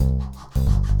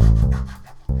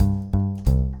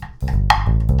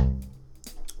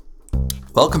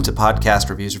Welcome to Podcast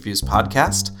Reviews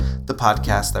Podcast, the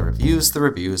podcast that reviews the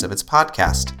reviews of its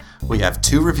podcast. We have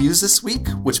 2 reviews this week,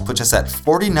 which puts us at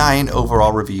 49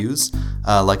 overall reviews.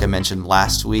 Like I mentioned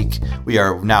last week, we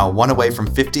are now 1 away from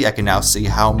 50. I can now see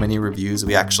how many reviews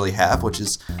we actually have, which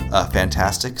is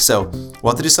fantastic. So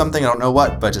we'll have to do something, I don't know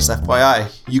what, but just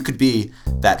FYI, you could be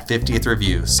that 50th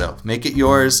review. So make it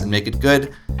yours and make it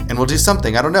good, and we'll do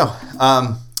something, I don't know.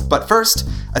 But first,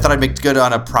 I thought I'd make good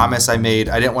on a promise I made.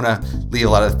 I didn't want to leave a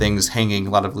lot of things hanging, a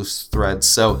lot of loose threads.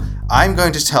 So I'm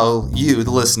going to tell you, the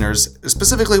listeners,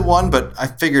 specifically one, but I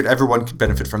figured everyone could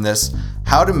benefit from this,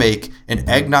 how to make an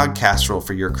eggnog casserole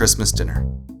for your Christmas dinner.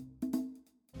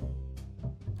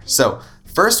 So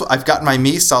first, I've got my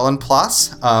mise en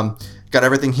place. Got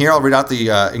everything here. I'll read out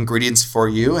the ingredients for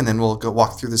you, and then we'll go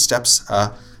walk through the steps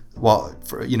while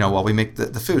we make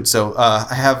the food. So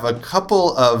I have a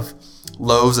couple of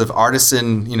loaves of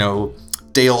artisan,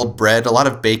 day-old bread. A lot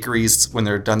of bakeries, when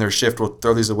they're done their shift, will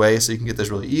throw these away, so you can get this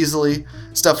really easily.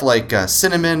 Stuff like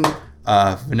cinnamon,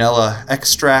 vanilla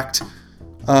extract.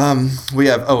 We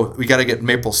got to get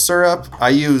maple syrup. I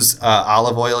use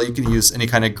olive oil. You can use any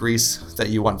kind of grease that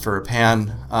you want for a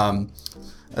pan.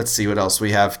 Let's see what else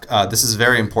we have. This is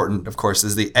very important, of course,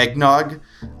 is the eggnog.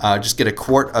 Just get a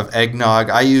quart of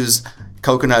eggnog. I use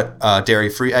coconut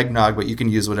dairy-free eggnog, but you can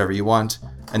use whatever you want.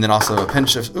 And then also a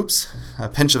pinch of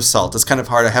salt. It's kind of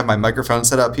hard. I have my microphone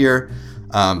set up here,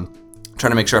 trying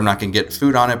to make sure I'm not going to get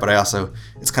food on it, but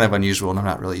it's kind of unusual and I'm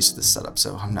not really used to this setup,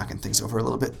 so I'm knocking things over a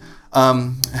little bit.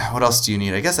 What else do you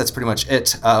need? I guess that's pretty much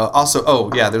it. I also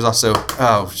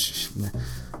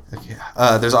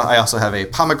have a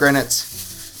pomegranate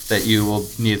that you will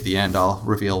need at the end. I'll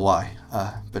reveal why.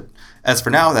 But as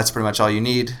for now, that's pretty much all you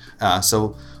need.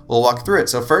 So we'll walk through it.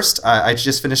 So first, I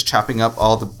just finished chopping up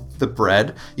all the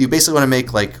bread. You basically want to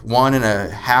make like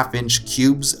 1.5 inch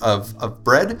cubes of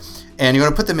bread, and you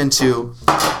want to put them into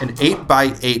an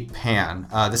 8x8 pan.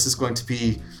 This is going to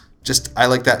be I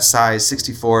like that size,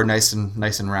 64, nice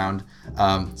and round.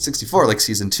 64, like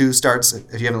season 2 starts.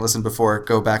 If you haven't listened before,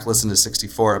 go back, listen to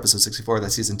episode 64,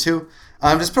 that's season 2.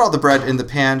 Just put all the bread in the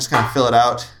pan, just kind of fill it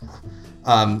out.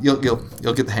 You'll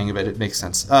get the hang of it. It makes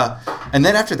sense. And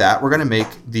then after that, we're going to make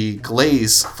the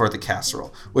glaze for the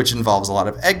casserole, which involves a lot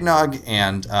of eggnog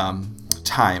and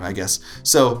thyme, I guess.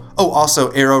 So,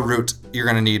 also arrowroot you're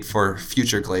going to need for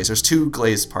future glaze. There's 2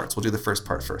 glaze parts. We'll do the first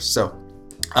part first. So,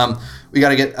 we got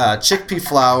to get chickpea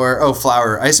flour.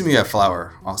 Flour. I assume you have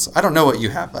flour also. I don't know what you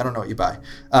have. I don't know what you buy.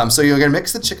 So you're going to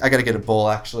mix the I got to get a bowl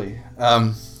actually.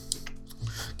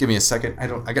 Give me a second.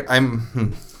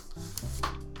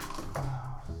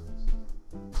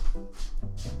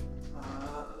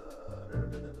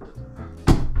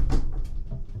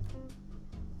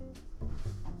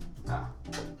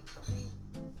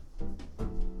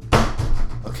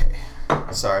 Okay,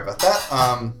 sorry about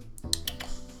that.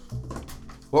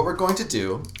 What we're going to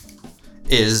do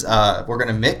is we're going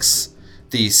to mix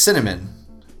the cinnamon,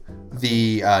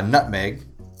 the nutmeg,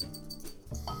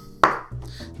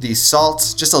 the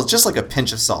salt, just like a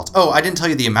pinch of salt. Oh, I didn't tell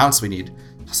you the amounts we need.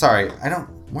 Sorry,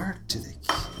 where do they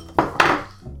keep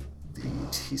the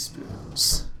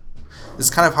teaspoons? This is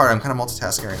kind of hard. I'm kind of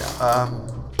multitasking right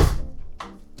now.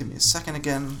 Give me a second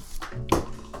again.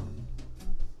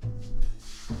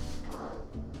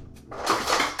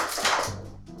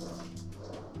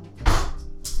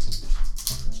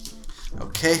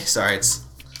 Okay, sorry, it's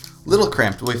a little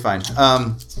cramped. We'll be fine.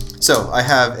 So I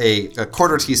have a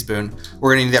 1/4 teaspoon.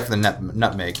 We're gonna need that for the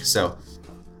nutmeg. So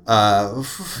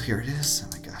here it is. Oh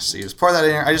my gosh! So you just pour that in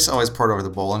here. I just always pour it over the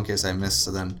bowl in case I miss. So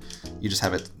then you just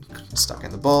have it stuck in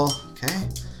the bowl. Okay.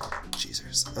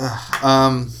 Jesus.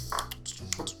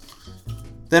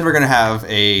 Then we're gonna have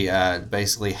a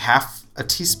basically half a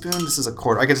teaspoon. This is a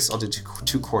 1/4. I guess I'll do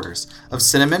 2 quarters of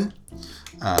cinnamon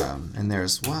in there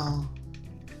as well.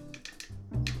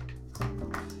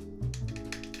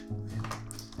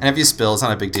 And if you spill, it's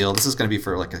not a big deal. This is going to be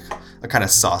for like a kind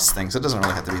of sauce thing, so it doesn't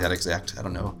really have to be that exact. I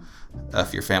don't know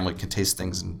if your family can taste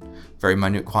things in very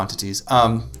minute quantities.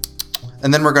 And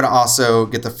then we're going to also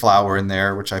get the flour in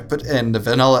there, which I put in the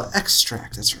vanilla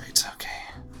extract. That's right. Okay.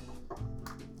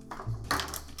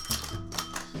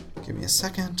 Give me a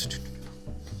second.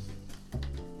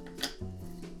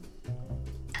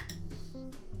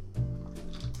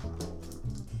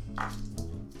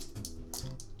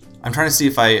 I'm trying to see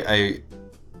if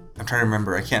I'm trying to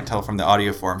remember. I can't tell from the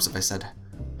audio forms if I said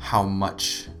how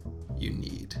much you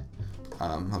need.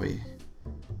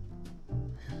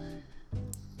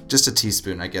 Just a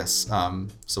teaspoon, I guess.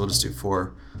 So we'll just do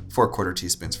 4 1/4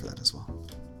 teaspoons for that as well.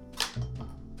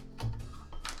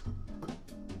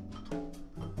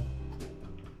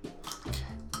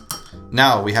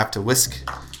 now we have to whisk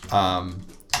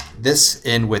this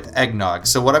in with eggnog.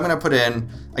 So what I'm going to put in,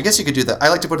 I guess you could do that. I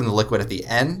like to put in the liquid at the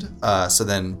end, so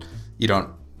then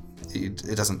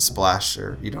it doesn't splash,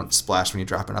 or you don't splash when you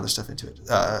drop in other stuff into it.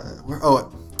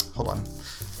 Hold on.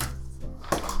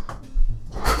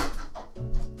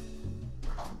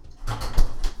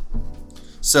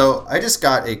 So I just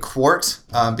got a quart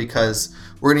because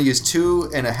we're going to use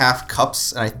 2.5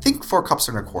 cups, and I think 4 cups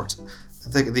are in a quart.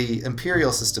 The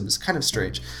imperial system is kind of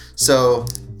strange. So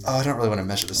I don't really want to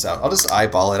measure this out. I'll just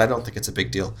eyeball it. I don't think it's a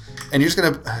big deal. And you're just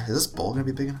going to... Is this bowl going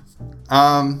to be big enough?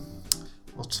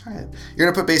 We'll try it. You're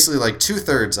going to put basically like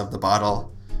 2/3 of the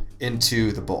bottle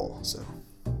into the bowl. So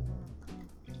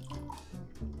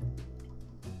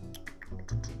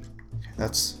okay,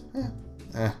 that's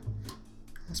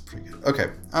pretty good.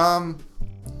 Okay.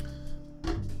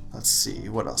 Let's see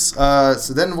what else.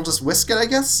 So then we'll just whisk it, I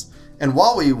guess. And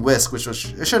while we whisk,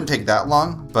 it shouldn't take that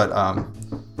long, but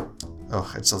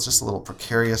it's just a little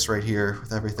precarious right here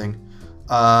with everything.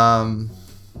 We'll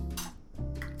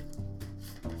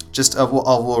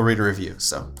read a review.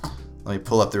 So let me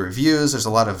pull up the reviews. There's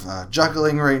a lot of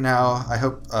juggling right now. I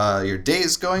hope your day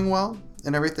is going well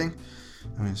and everything.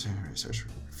 Let me search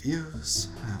reviews.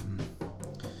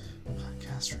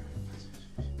 Podcast.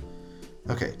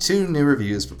 Okay, 2 new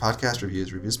reviews for podcast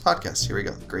reviews podcast. Here we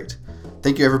go. Great.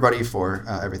 Thank you everybody for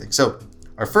everything. So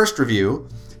our first review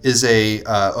is a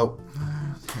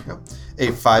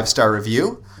 5-star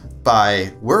review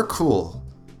by We're Cool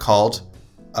called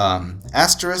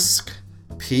asterisk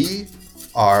P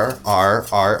R R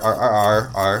R R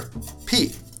R R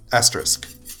P asterisk.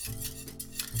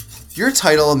 Your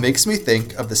title makes me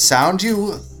think of the sound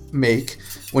you make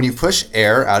when you push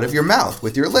air out of your mouth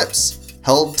with your lips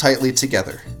held tightly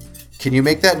together. Can you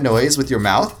make that noise with your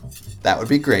mouth? That would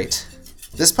be great.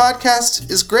 This podcast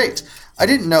is great. I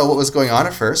didn't know what was going on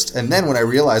at first, and then when I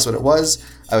realized what it was,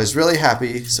 I was really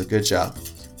happy, so good job.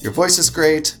 Your voice is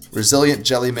great. Resilient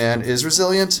Jellyman is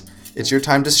resilient. It's your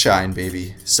time to shine,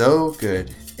 baby. So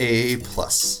good. A+.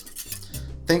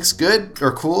 Thanks, good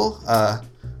or cool. Yeah,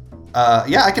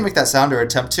 I can make that sound or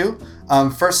attempt to.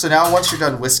 First, so now once you're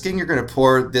done whisking, you're going to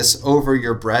pour this over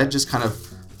your bread. Just kind of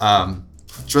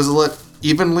drizzle it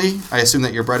evenly. I assume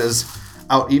that your bread is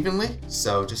out evenly.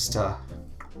 So just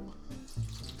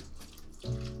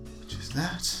choose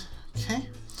that. Okay.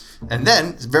 And then,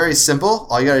 it's very simple.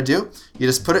 All you got to do, you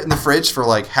just put it in the fridge for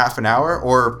like half an hour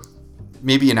or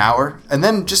maybe an hour. And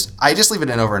then I just leave it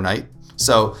in overnight.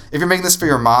 So if you're making this for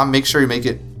your mom, make sure you make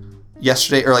it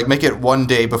yesterday, or like make it one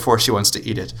day before she wants to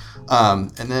eat it.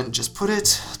 And then just put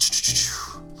it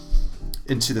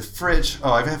into the fridge.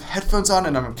 Oh, I have headphones on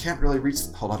and I can't really reach.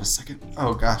 Hold on a second.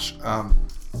 Oh gosh.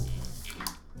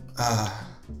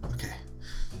 Okay.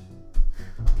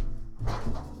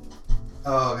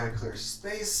 Oh, I gotta clear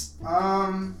space.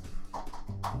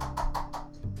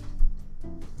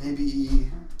 Maybe.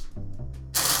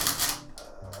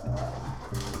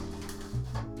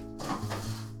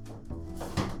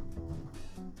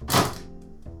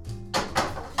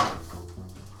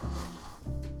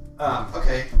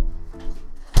 Okay.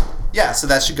 Yeah, so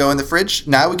that should go in the fridge.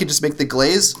 Now we can just make the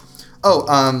glaze.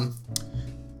 Oh,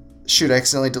 shoot, I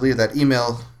accidentally deleted that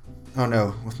email. Oh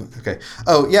no. Okay.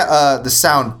 Oh yeah, the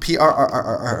sound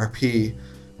P-R-R-R-R-P,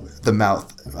 the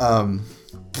mouth.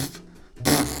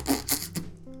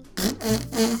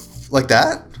 Like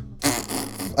that?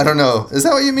 I don't know. Is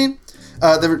that what you mean?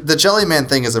 The Jellyman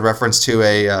thing is a reference to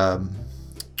an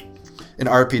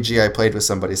RPG I played with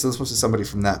somebody. So this was somebody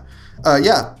from that.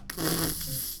 Yeah.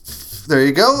 There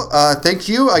you go. Thank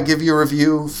you. I give you a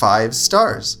review 5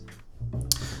 stars.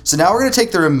 So now we're going to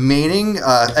take the remaining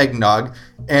eggnog,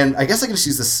 and I guess I can just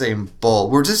use the same bowl.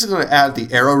 We're just going to add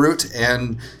the arrowroot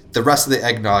and the rest of the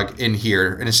eggnog in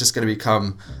here, and it's just going to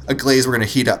become a glaze we're going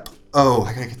to heat up. Oh,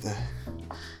 I got to get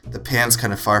the pan's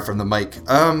kind of far from the mic.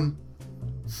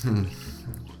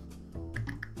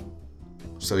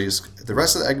 So use the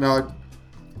rest of the eggnog. I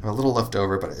have a little left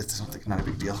over, but it's not a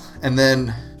big deal. And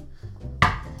then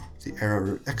the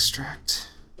arrowroot extract.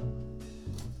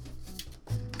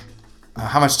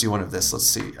 How much do you want of this? Let's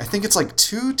see. I think it's like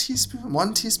 2 teaspoons,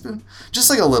 1 teaspoon, just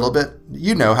like a little bit.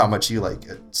 You know how much you like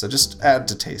it, so just add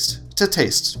to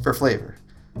taste for flavor.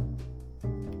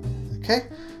 Okay,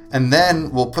 and then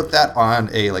we'll put that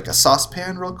on a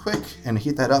saucepan real quick and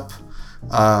heat that up.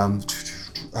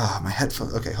 My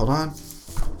headphones. Okay, hold on.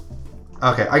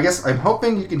 Okay, I guess I'm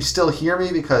hoping you can still hear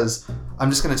me because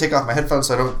I'm just gonna take off my headphones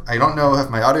so I don't know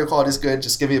if my audio quality is good.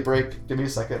 Just give me a break. Give me a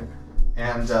second,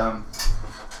 and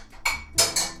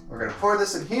we're gonna pour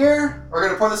this in here. I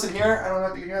don't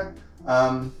know if you can hear.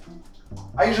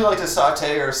 I usually like to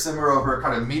saute or simmer over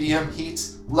kind of medium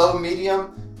heat, low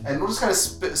medium, and we'll just kind of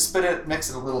spin it, mix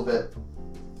it a little bit.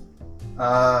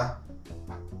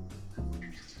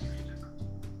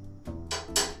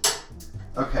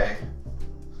 Okay.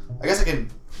 I guess I can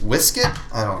whisk it?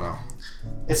 I don't know.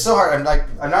 It's so hard.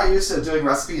 I'm not used to doing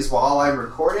recipes while I'm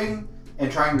recording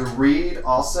and trying to read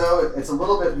also. It's a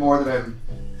little bit more than I'm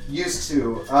used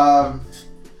to.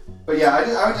 But yeah,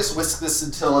 I would just whisk this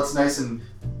until it's nice and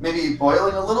maybe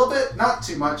boiling a little bit, not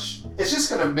too much. It's just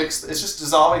gonna mix, it's just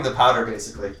dissolving the powder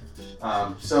basically.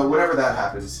 So whenever that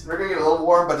happens, we're gonna get a little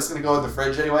warm, but it's gonna go in the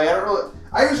fridge anyway.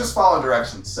 I was just following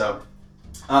directions. So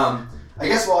I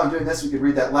guess while I'm doing this, we could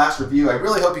read that last review. I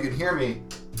really hope you can hear me.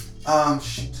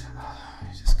 Shoot.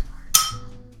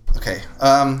 Okay.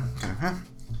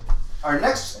 Our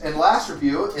next and last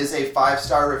review is a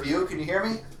 5-star review. Can you hear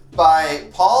me? By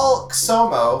Paul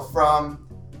Xomo from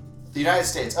the United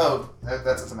States. Oh, that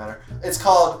doesn't matter. It's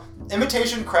called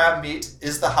Imitation Crab Meat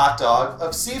is the Hot Dog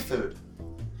of Seafood.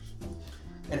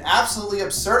 An absolutely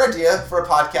absurd idea for a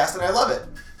podcast, and I love it.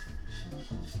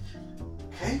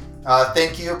 Okay.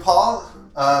 Thank you, Paul.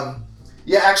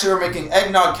 Yeah, actually, we're making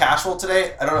eggnog casserole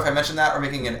today. I don't know if I mentioned that. We're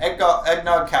making an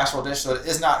eggnog casserole dish, so it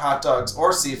is not hot dogs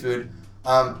or seafood.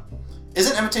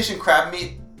 Isn't imitation crab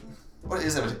meat? What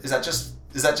is it? Is that just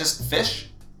fish?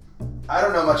 I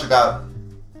don't know much about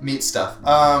meat stuff.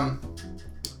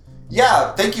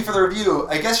 Yeah, thank you for the review.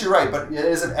 I guess you're right, but it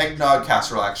is an eggnog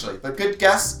casserole actually. But good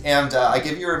guess, and I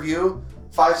give you a review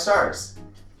 5 stars.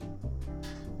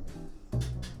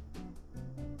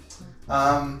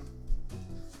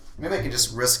 Maybe I could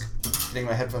just risk getting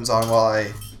my headphones on while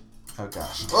I. Oh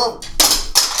gosh. Oh,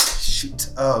 shoot.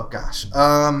 Oh gosh.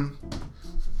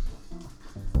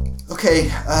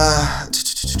 Okay.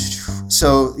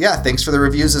 So yeah, thanks for the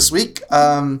reviews this week.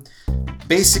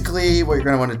 Basically, what you're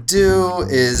going to want to do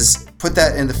is put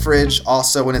that in the fridge.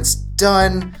 Also, when it's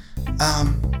done,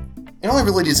 it only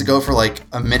really needs to go for like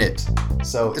a minute.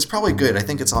 So it's probably good. I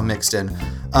think it's all mixed in.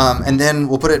 And then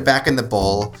we'll put it back in the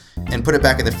bowl and put it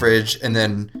back in the fridge and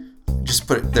then just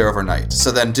put it there overnight.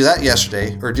 So then do that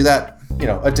yesterday, or do that,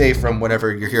 a day from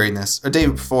whenever you're hearing this, a day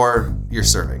before you're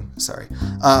serving, sorry.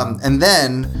 And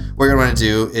then what you're going to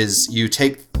do is you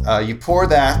pour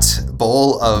that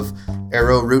bowl of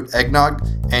arrowroot eggnog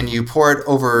and you pour it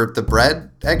over the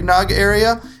bread eggnog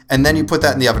area, and then you put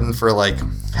that in the oven for like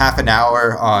half an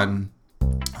hour on,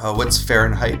 what's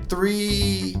Fahrenheit?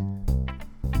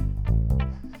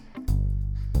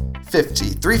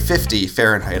 350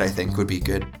 Fahrenheit, I think would be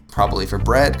good probably for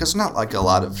bread, because there's not like a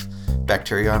lot of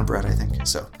bacteria on bread, I think.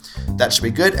 So that should be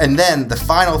good. And then the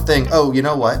final thing, oh, you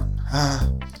know what?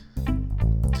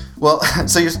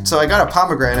 So I got a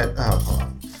pomegranate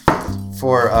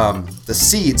for the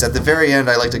seeds. At the very end,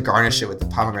 I like to garnish it with the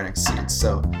pomegranate seeds.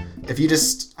 So if you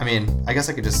just, I guess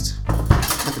I could just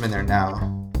put them in there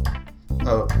now.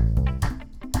 Oh,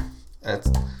 I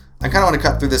kind of want to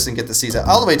cut through this and get the seeds out.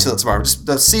 I'll wait till tomorrow. Just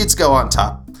the seeds go on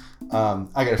top.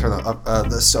 I gotta turn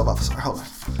the stove off. Sorry, hold on.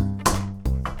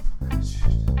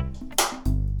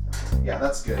 Yeah,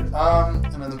 that's good. And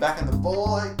then back in the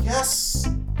bowl, I guess.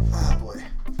 Oh boy.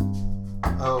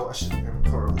 Oh, I should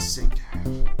cover the sink.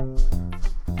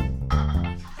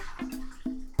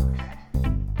 Okay.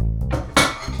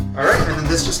 All right, and then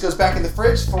this just goes back in the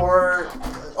fridge for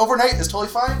overnight. Is totally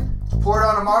fine. Pour it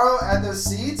on tomorrow. Add those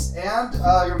seeds, and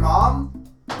your mom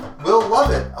will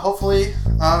love it. Hopefully.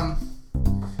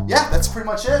 Yeah, that's pretty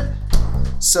much it.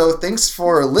 So thanks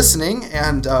for listening,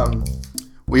 and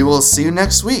we will see you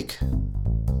next week.